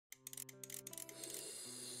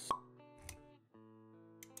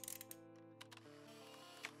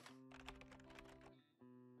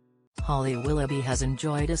Holly Willoughby has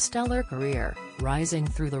enjoyed a stellar career, rising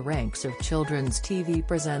through the ranks of children's TV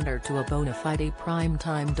presenter to a bona fide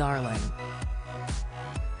primetime darling.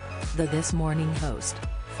 The This Morning host,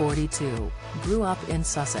 42, grew up in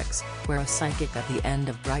Sussex, where a psychic at the end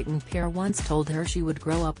of Brighton Pier once told her she would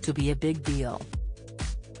grow up to be a big deal.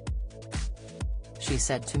 She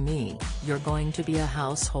said to me, "You're going to be a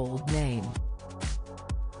household name."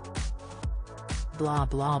 Blah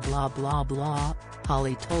blah blah blah blah,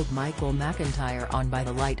 Holly told Michael McIntyre on By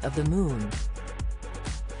the Light of the Moon.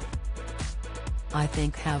 "I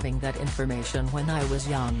think having that information when I was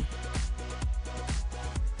young,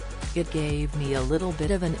 it gave me a little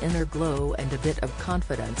bit of an inner glow and a bit of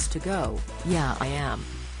confidence to go, yeah I am.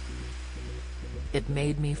 It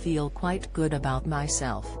made me feel quite good about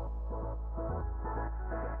myself.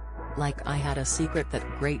 Like I had a secret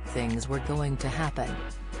that great things were going to happen.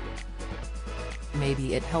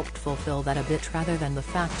 Maybe it helped fulfill that a bit rather than the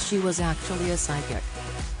fact she was actually a psychic."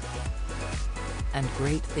 And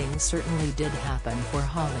great things certainly did happen for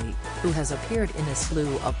Holly, who has appeared in a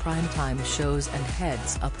slew of primetime shows and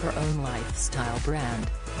heads up her own lifestyle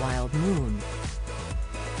brand, Wild Moon.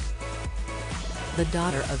 The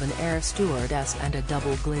daughter of an air stewardess and a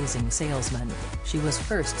double glazing salesman, she was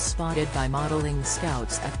first spotted by modeling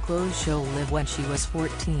scouts at clothes show Live when she was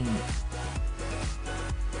 14.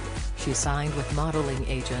 She signed with modeling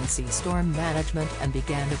agency Storm Management and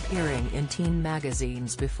began appearing in teen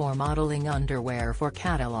magazines before modeling underwear for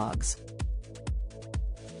catalogs.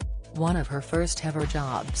 One of her first ever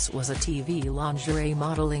jobs was a TV lingerie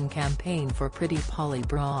modeling campaign for Pretty Polly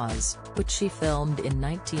bras, which she filmed in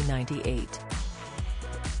 1998.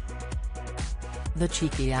 The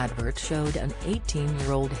cheeky advert showed an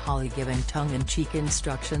 18-year-old Holly giving tongue-in-cheek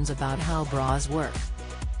instructions about how bras work.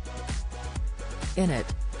 In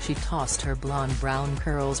it, she tossed her blonde-brown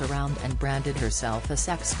curls around and branded herself a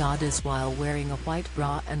sex goddess while wearing a white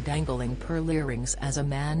bra and dangling pearl earrings as a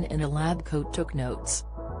man in a lab coat took notes.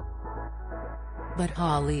 But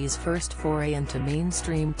Holly's first foray into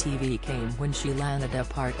mainstream TV came when she landed a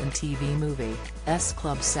part in TV movie,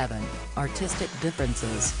 Club 7, Artistic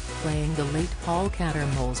Differences, playing the late Paul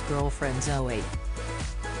Cattermole's girlfriend Zoe.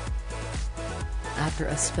 After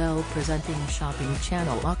a spell presenting Shopping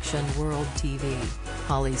Channel Auction World TV,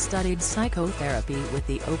 Holly studied psychotherapy with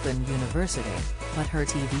the Open University, but her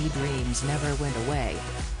TV dreams never went away.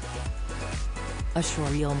 A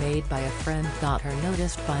showreel made by a friend got her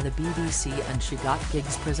noticed by the BBC and she got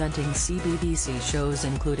gigs presenting CBBC shows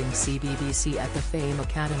including CBBC at the Fame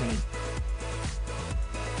Academy.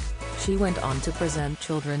 She went on to present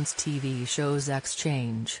children's TV shows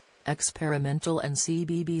Exchange, Experimental and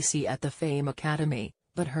CBBC at the Fame Academy,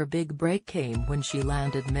 but her big break came when she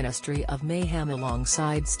landed Ministry of Mayhem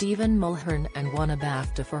alongside Stephen Mulhern and won a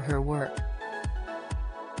BAFTA for her work.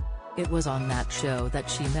 It was on that show that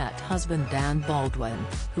she met husband Dan Baldwin,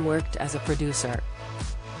 who worked as a producer.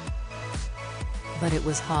 But it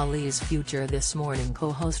was Holly's future This Morning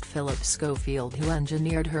co-host Phil Schofield who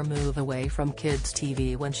engineered her move away from kids'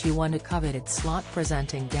 TV when she won a coveted slot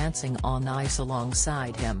presenting Dancing on Ice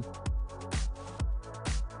alongside him.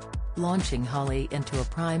 Launching Holly into a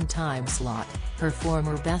prime-time slot, her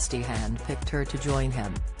former bestie handpicked her to join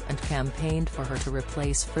him, and campaigned for her to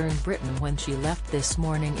replace Fern Britton when she left This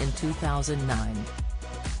Morning in 2009.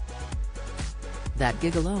 That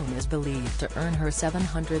gig alone is believed to earn her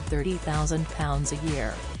 £730,000 a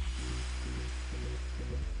year.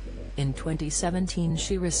 In 2017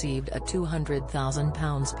 she received a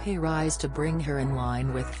 £200,000 pay rise to bring her in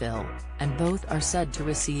line with Phil, and both are said to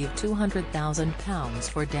receive £200,000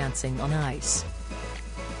 for Dancing on Ice.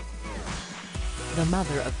 The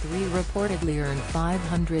mother of three reportedly earned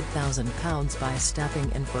 £500,000 by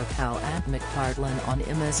stepping in for pal Ant McPartlin on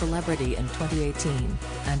I'm a Celebrity in 2018,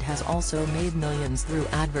 and has also made millions through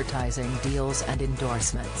advertising deals and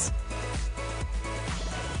endorsements.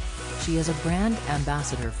 She is a brand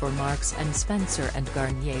ambassador for Marks & Spencer and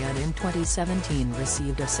Garnier and in 2017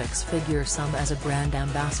 received a six-figure sum as a brand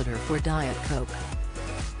ambassador for Diet Coke.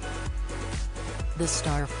 The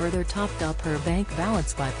star further topped up her bank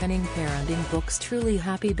balance by penning parenting books Truly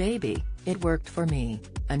Happy Baby, It Worked for Me,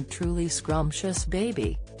 and Truly Scrumptious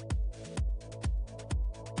Baby.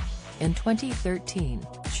 In 2013,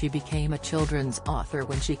 she became a children's author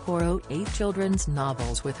when she co-wrote 8 children's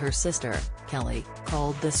novels with her sister, Kelly,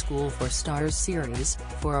 called the School for Stars series,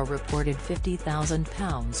 for a reported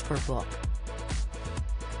 £50,000 per book.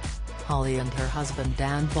 Holly and her husband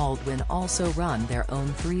Dan Baldwin also run their own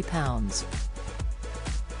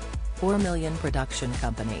 £3.4 million production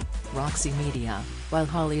company, Roxy Media, while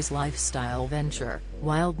Holly's lifestyle venture,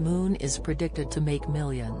 Wild Moon is predicted to make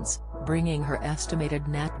millions. bringing her estimated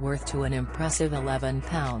net worth to an impressive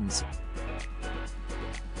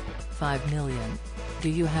 £11.5 million. Do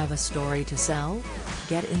you have a story to sell?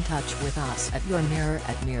 Get in touch with us at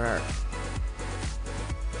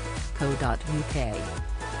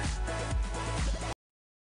yourmirror@mirror.co.uk.